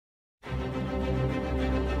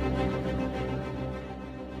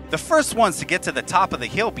The first ones to get to the top of the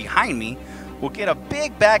hill behind me will get a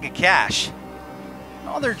big bag of cash.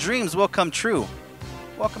 All their dreams will come true.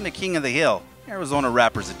 Welcome to King of the Hill, Arizona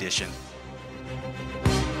Rappers Edition.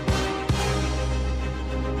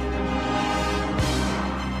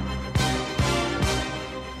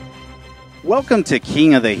 Welcome to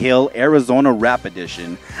King of the Hill, Arizona Rap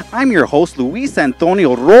Edition. I'm your host, Luis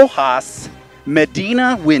Antonio Rojas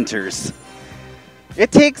Medina Winters. It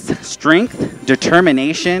takes strength,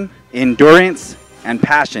 determination, endurance, and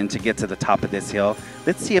passion to get to the top of this hill.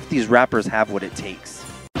 Let's see if these rappers have what it takes.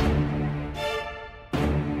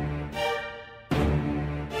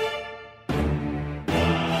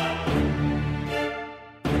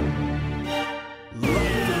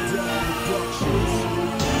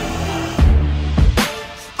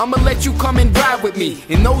 I'ma let you come and ride with me.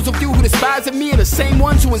 And those of you who despise me are the same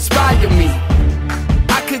ones who inspire me.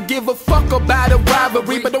 I could give a fuck about a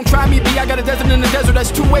rivalry, but don't try me, B. I got a desert in the desert,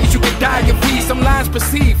 that's two ways you can die of peace. Some lines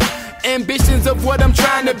perceived, ambitions of what I'm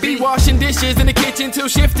trying to be. Washing dishes in the kitchen till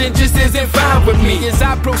shifting just isn't fine with me. As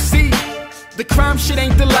I proceed, the crime shit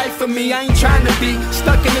ain't the life for me. I ain't trying to be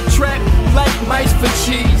stuck in the trap like mice for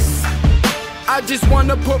cheese. I just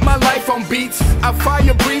wanna put my life on beats. I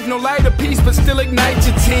fire breathe, no light of peace, but still ignite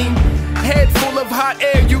your team. Head full of hot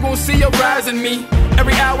air, you gon' see a rise in me.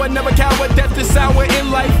 Every hour, never cower, death is sour, and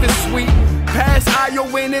life is sweet. Past IO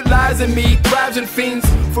when it lies in me, thrives and fiends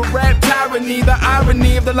for rap tyranny. The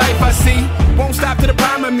irony of the life I see won't stop to the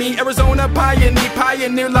prime of me. Arizona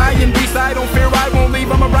pioneer, lion beast. I don't fear, I won't leave.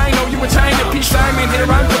 I'm a rhino, you a China piece. I'm in here,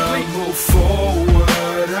 I'm complete. Move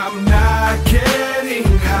forward, I'm not getting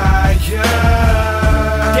higher.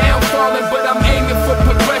 Down falling, but I'm aiming for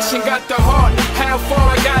progression. Got the heart, how far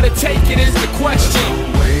I gotta take it is the question.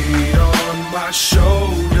 Weight on my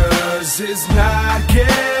shoulders is not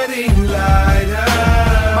getting lighter.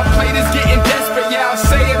 My plate is getting desperate, yeah, I'll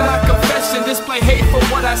say it my confession. Display hate for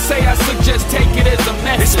what I say, I suggest take it as a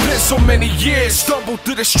message. It's been so many years, stumbled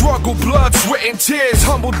through the struggle, blood, sweat and tears.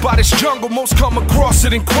 Humbled by this jungle, most come across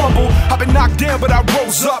it and crumble. I've been knocked down but I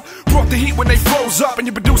rose up, brought the heat when they froze up. And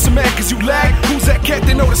you producing mad cause you lag, who's that cat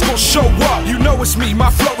they know that's gonna show up? You know it's me, my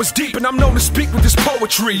flow is deep and I'm known to speak with this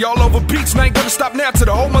poetry. All over beats and I ain't gonna stop now till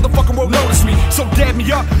the whole motherfucking world notice me. So dab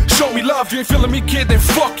me up, show me love, you ain't feeling me kid, then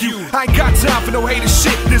fuck you. I ain't got time for no hater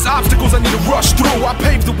shit, there's obstacles I need to rush through. I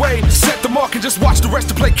paved the way, set the mark and just watch the rest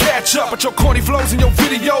to play catch up. But your corny flows and your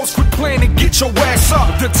videos, quit playing and get your ass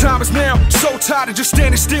up. The time is now, so tired of just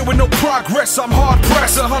standing still with no progress. I'm hard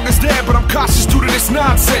pressed, the hunger's there but I'm cautious due to this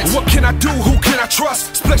nonsense. What can I do, who can I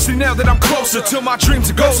trust? Especially now that I'm closer to my dreams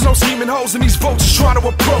and goals. No scheming hoes and these vultures trying to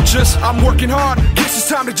approach us. I'm working hard, guess it's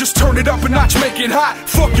time to just turn it up a notch, make it hot.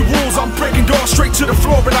 Fuck your rules, I'm breaking doors straight to the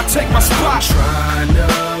floor and I take my spot. Trying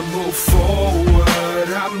to move forward,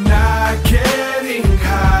 I'm not getting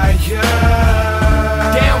higher.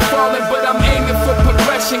 Down falling, but I'm aiming for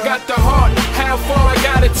progression. Got the heart, how far I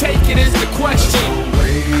gotta take it is the question.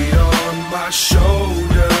 Weight on my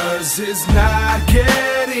shoulders is not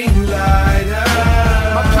getting lighter.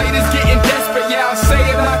 My plate is getting desperate, yeah, I'll say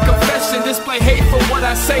it my confession. Display hate for what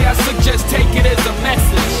I say, I suggest take it as a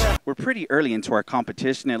message. We're pretty early into our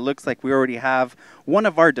competition. It looks like we already have one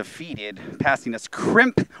of our defeated passing us,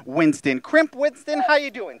 Crimp Winston. Crimp Winston, how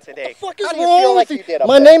you doing today? What the fuck is how do you wrong feel with like you? did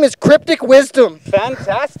My name is Cryptic Wisdom.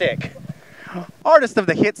 Fantastic. Artist of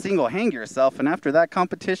the hit single Hang Yourself, and after that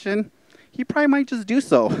competition, he probably might just do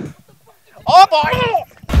so. Oh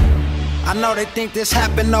boy! I know they think this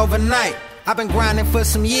happened overnight. I've been grinding for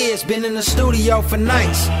some years, been in the studio for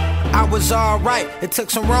nights. I was alright, it took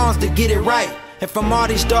some wrongs to get it right. And from all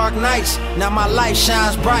these dark nights, now my light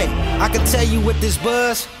shines bright. I can tell you with this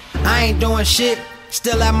buzz, I ain't doing shit.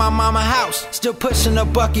 Still at my mama's house, still pushing a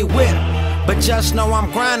bucket whip. But just know I'm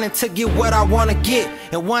grinding to get what I wanna get.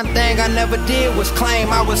 And one thing I never did was claim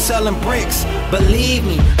I was selling bricks. Believe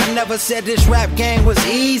me, I never said this rap game was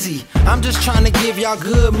easy. I'm just trying to give y'all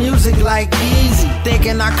good music like Easy.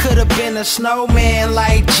 Thinking I could've been a snowman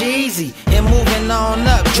like Jeezy. And moving on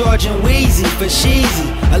up, George and Wheezy for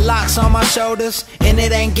Sheezy. A lot's on my shoulders, and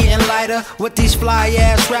it ain't getting lighter. With these fly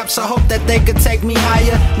ass raps, I hope that they could take me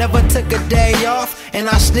higher. Never took a day off, and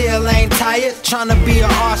I still ain't tired. Trying to be an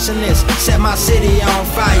arsonist, set my city on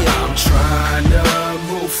fire. I'm trying to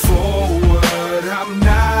move forward, I'm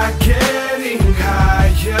not getting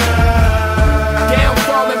higher. Down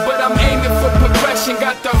falling, but I'm aiming for progression.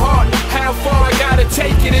 Got the heart, how far I gotta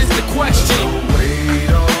take it is the question. The weight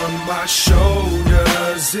on my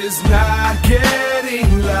shoulders is not getting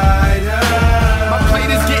lighter. My plate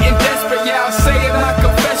is getting desperate, yeah, I'll say it my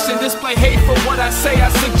confession. Display hate for what I say, I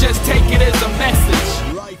suggest take it as a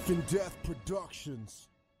message. Life and Death Productions.